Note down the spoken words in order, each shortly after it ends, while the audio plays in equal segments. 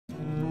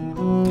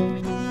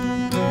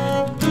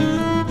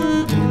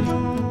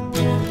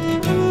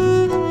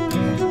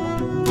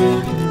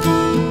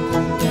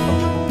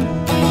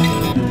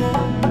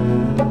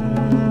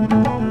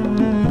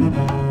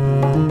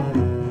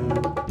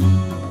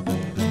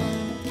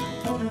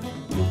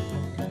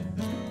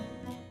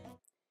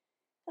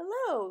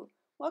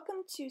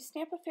to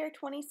Stamp-a-Faire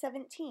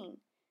 2017.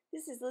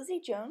 This is Lizzie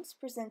Jones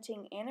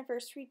presenting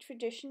Anniversary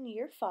Tradition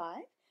Year 5,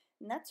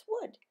 and that's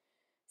wood.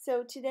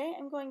 So today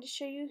I'm going to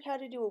show you how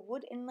to do a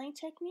wood inlay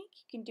technique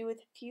you can do with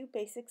a few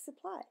basic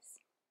supplies.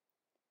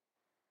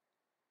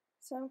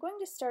 So I'm going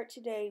to start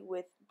today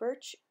with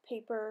birch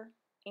paper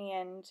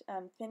and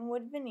thin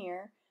wood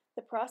veneer.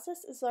 The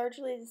process is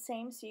largely the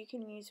same, so you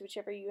can use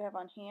whichever you have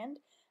on hand.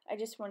 I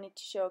just wanted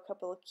to show a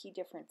couple of key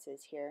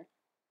differences here.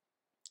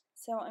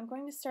 So I'm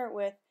going to start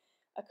with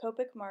a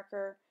Copic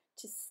marker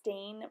to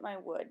stain my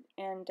wood,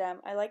 and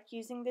I like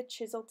using the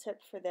chisel tip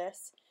for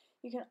this.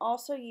 You can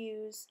also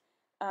use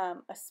a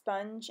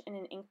sponge and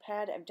an ink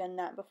pad. I've done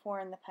that before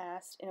in the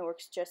past and it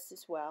works just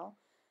as well,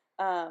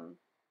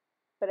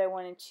 but I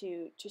wanted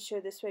to show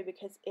this way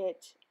because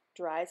it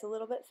dries a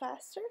little bit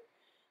faster,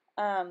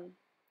 but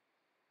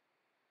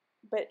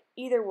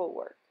either will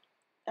work.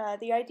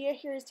 The idea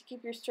here is to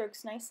keep your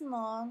strokes nice and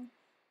long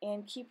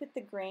and keep with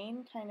the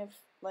grain, kind of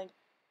like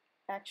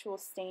actual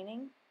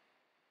staining.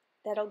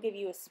 That'll give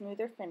you a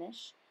smoother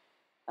finish.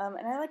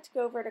 And I like to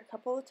go over it a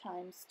couple of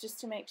times just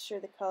to make sure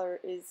the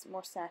color is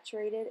more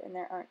saturated and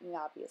there aren't any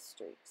obvious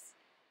streaks.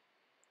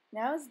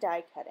 Now is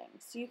die cutting.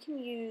 So you can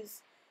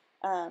use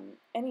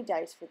any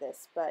dies for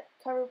this, but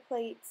cover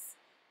plates,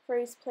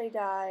 phrase play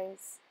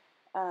dies,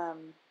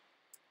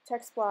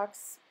 text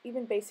blocks,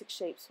 even basic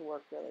shapes will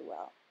work really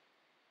well.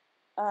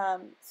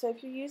 So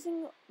if you're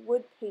using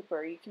wood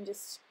paper, you can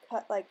just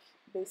cut like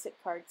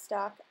basic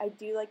cardstock. I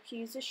do like to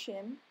use a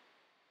shim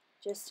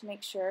just to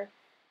make sure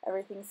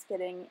everything's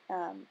getting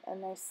a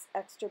nice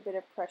extra bit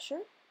of pressure,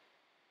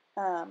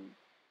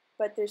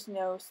 but there's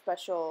no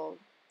special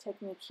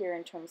technique here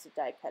in terms of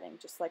die cutting,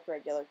 just like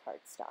regular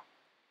cardstock.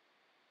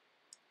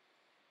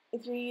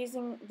 If you're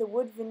using the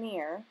wood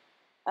veneer,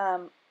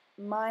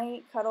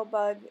 my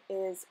Cuttlebug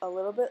is a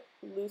little bit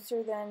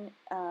looser than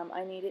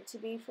I need it to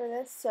be for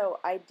this, so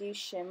I do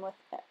shim with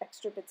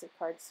extra bits of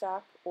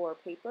cardstock or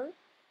paper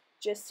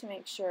just to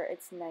make sure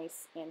it's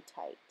nice and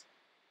tight.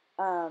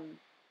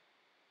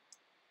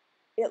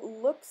 It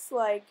looks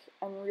like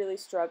I'm really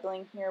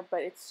struggling here,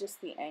 but it's just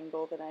the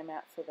angle that I'm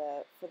at for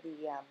the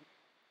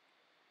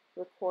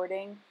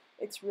recording.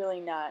 It's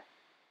really not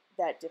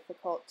that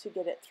difficult to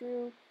get it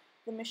through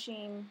the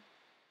machine,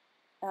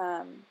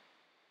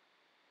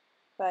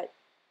 but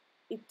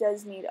it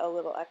does need a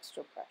little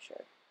extra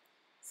pressure,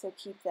 so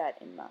keep that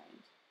in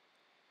mind.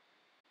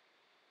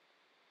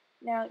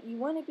 Now, you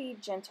want to be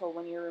gentle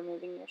when you're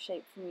removing your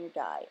shape from your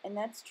die, and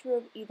that's true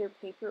of either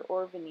paper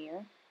or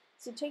veneer,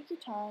 so take your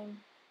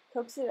time.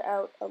 Coax it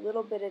out a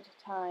little bit at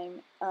a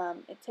time.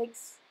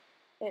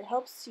 It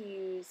helps to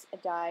use a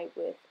die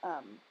with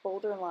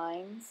bolder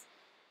lines,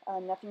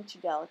 nothing too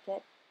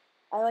delicate.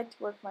 I like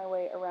to work my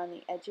way around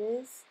the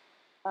edges,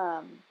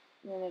 and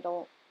then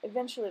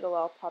eventually it'll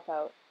all pop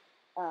out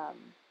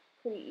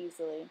pretty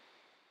easily.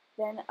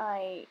 Then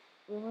I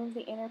remove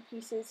the inner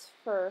pieces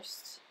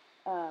first.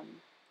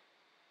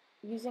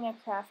 Using a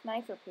craft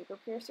knife or paper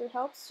piercer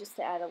helps, just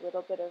to add a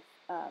little bit of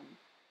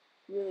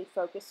really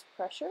focused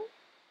pressure.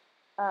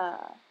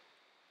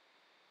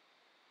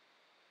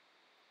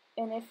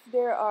 And if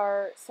there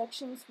are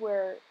sections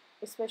where,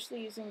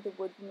 especially using the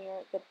wood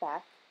veneer, the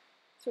back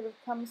sort of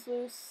comes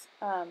loose,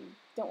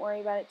 don't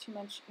worry about it too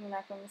much, you're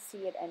not going to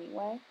see it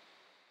anyway.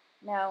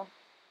 Now,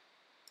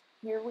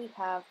 here we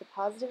have the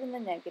positive and the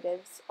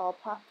negatives all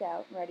popped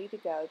out and ready to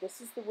go. This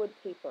is the wood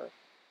paper,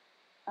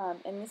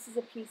 and this is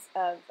a piece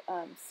of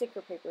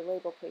sticker paper,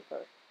 label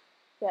paper,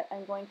 that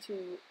I'm going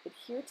to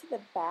adhere to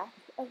the back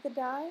of the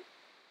die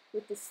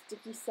with the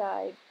sticky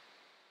side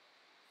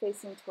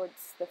facing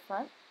towards the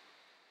front.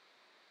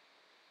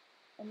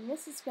 And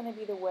this is going to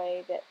be the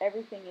way that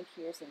everything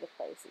adheres into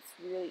place. It's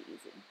really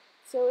easy.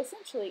 So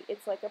essentially,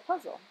 it's like a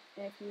puzzle.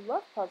 And if you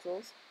love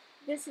puzzles,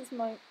 this is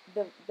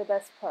the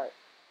best part.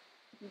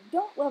 If you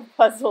don't love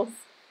puzzles,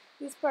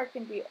 this part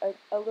can be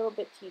a little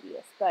bit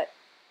tedious, but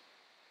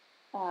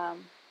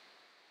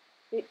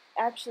it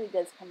actually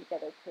does come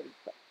together pretty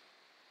quick.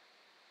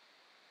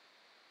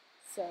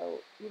 So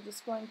you're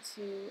just going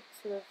to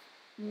sort of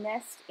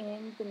nest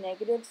in the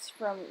negatives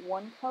from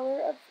one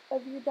color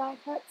of your die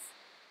cuts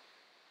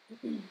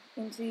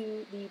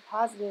into the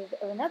positive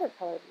of another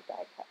color of your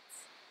die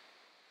cuts.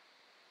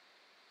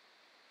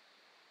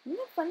 Isn't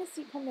it fun to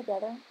see come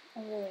together?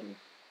 I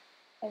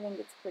think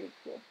it's pretty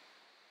cool.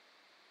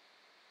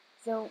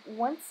 So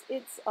once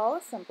it's all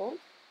assembled,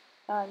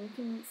 you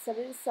can set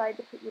it aside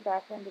to put your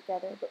background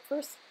together, but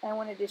first I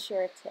wanted to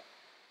share a tip.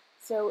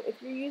 So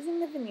if you're using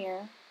the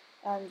veneer,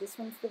 this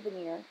one's the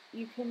veneer,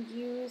 you can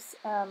use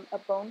a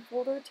bone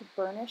folder to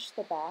burnish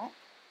the back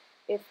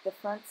if the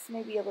front's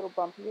maybe a little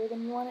bumpier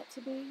than you want it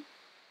to be.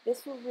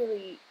 This will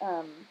really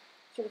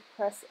sort of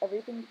press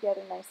everything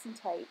together nice and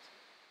tight,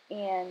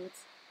 and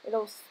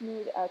it'll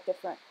smooth out the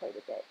front quite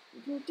a bit.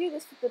 You can do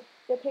this with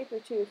the paper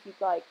too if you'd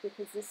like,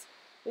 because this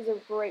is a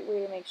great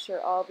way to make sure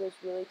all of those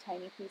really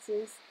tiny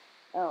pieces,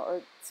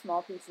 or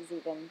small pieces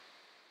even,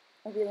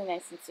 are really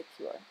nice and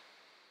secure.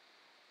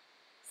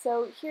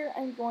 So here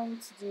I'm going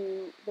to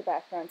do the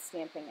background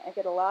stamping. I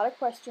get a lot of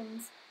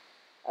questions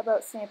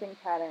about stamping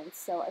patterns,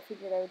 so I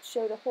figured I would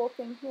show the whole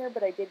thing here,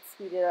 but I did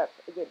speed it up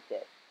a good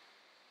bit.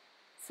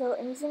 So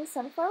I'm using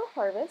Sunflower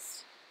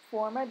Harvest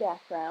for my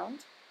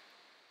background.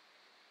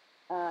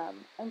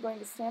 I'm going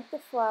to stamp the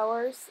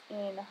flowers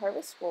in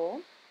Harvest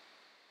Gold,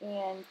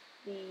 and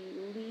the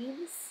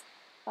leaves,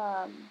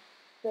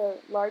 the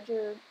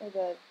larger, or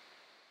the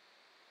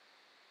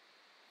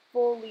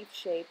full leaf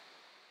shape,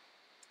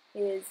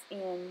 is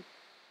in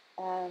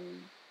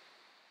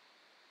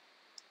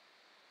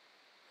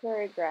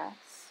prairie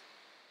grass.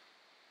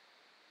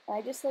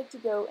 I just like to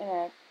go in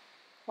a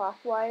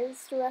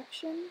clockwise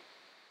direction,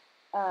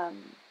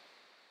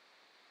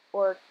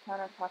 or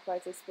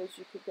counterclockwise, I suppose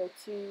you could go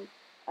too.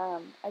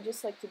 I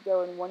just like to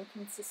go in one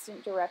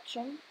consistent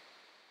direction,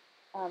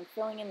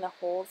 filling in the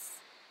holes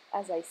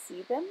as I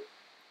see them.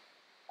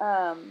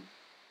 I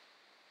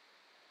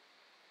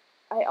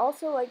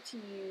also like to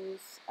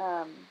use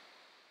a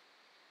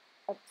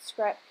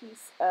scrap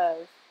piece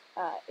of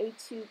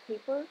A2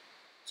 paper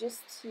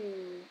just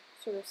to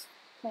sort of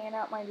plan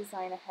out my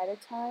design ahead of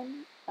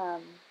time.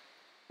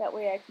 That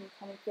way I can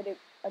kind of get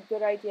a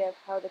good idea of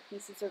how the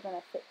pieces are going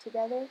to fit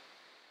together.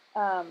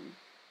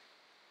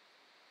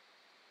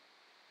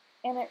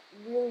 And it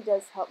really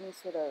does help me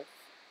sort of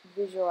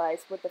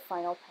visualize what the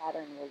final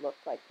pattern will look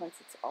like once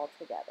it's all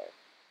together.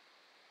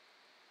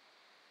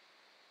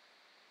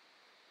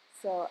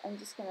 So I'm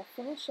just going to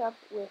finish up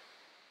with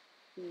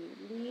the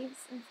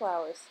leaves and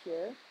flowers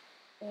here,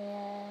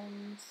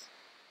 and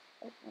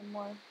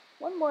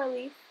one more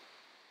leaf.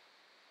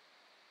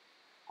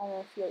 I don't know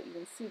if you'll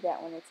even see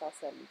that when it's all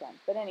said and done,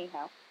 but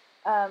anyhow.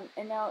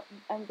 And now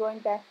I'm going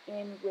back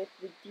in with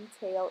the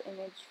detail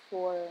image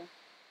for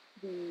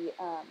the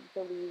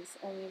leaves.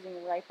 I'm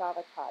using ripe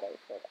avocado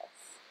for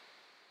this.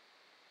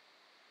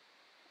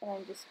 And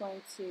I'm just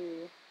going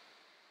to,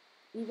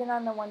 even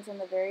on the ones on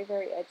the very,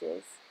 very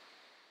edges,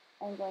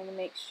 I'm going to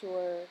make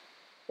sure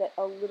that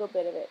a little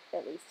bit of it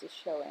at least is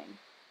showing.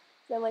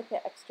 So I like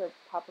the extra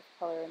pop of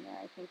color in there.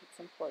 I think it's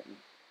important.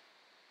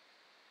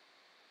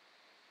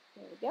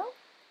 There we go.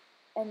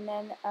 And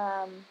then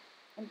I'm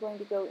going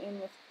to go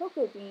in with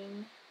cocoa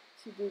bean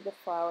to do the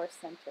flower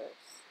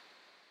centers.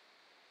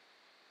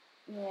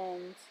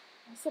 And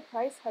I was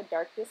surprised how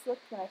dark this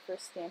looked when I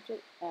first stamped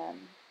it,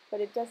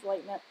 but it does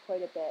lighten up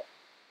quite a bit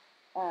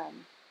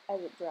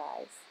as it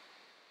dries.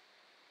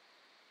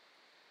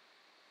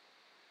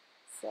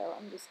 So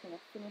I'm just going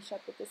to finish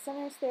up with the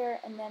centers there,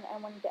 and then I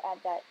wanted to add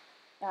that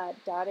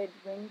dotted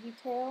ring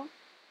detail,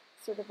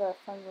 sort of a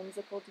fun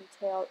whimsical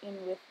detail,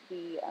 in with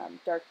the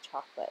dark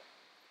chocolate.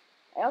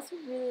 I also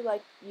really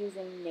like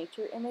using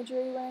nature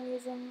imagery when I'm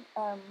using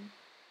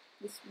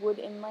this wood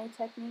inlay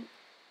technique,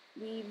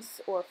 leaves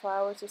or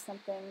flowers or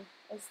something.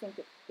 I just think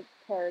it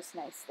pairs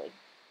nicely.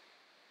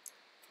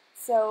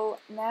 So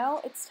now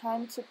it's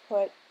time to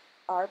put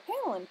our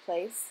panel in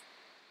place.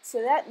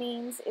 So that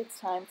means it's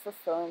time for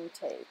foam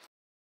tape.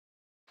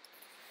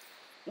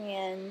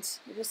 And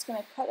we're just going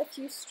to cut a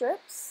few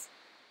strips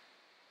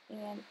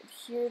and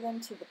adhere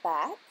them to the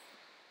back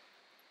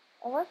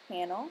of our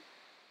panel.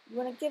 You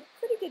want to give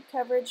pretty good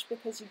coverage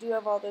because you do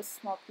have all those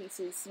small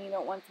pieces and you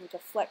don't want them to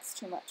flex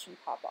too much and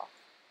pop off.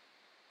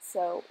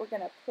 So we're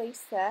going to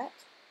place that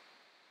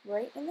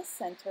right in the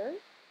center.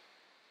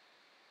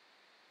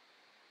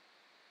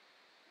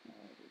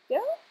 There we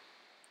go.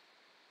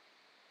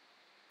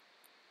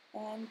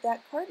 And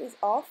that card is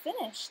all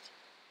finished.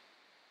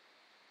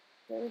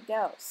 There we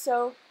go.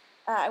 So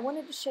I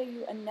wanted to show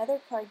you another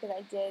card that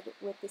I did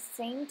with the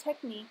same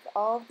technique.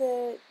 All of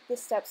the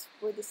steps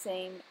were the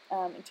same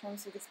in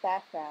terms of this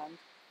background,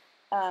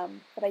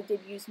 but I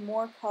did use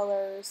more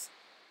colors,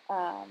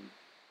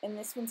 and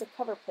this one's a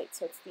cover plate,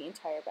 so it's the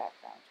entire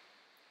background.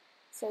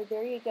 So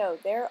there you go.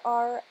 There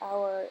are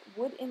our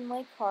wood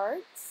inlay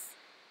cards.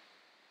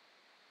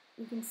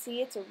 You can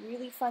see it's a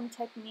really fun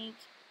technique,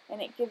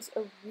 and it gives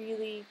a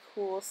really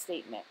cool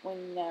statement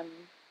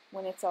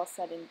when it's all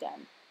said and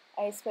done.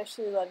 I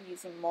especially love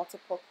using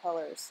multiple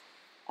colors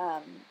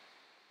on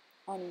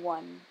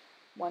one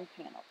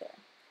panel there.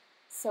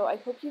 So I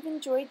hope you've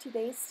enjoyed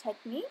today's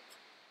technique,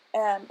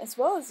 as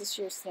well as this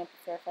year's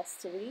Stamp-a-Faire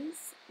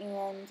festivities,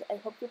 and I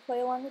hope you'll play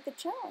along with the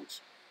challenge.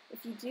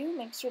 If you do,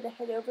 make sure to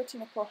head over to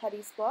Nicole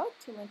Huddy's blog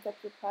to link up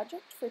your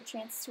project for a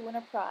chance to win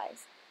a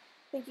prize.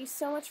 Thank you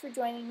so much for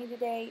joining me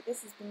today.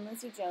 This has been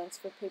Lizzie Jones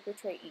for Paper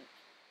Tray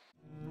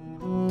Ink.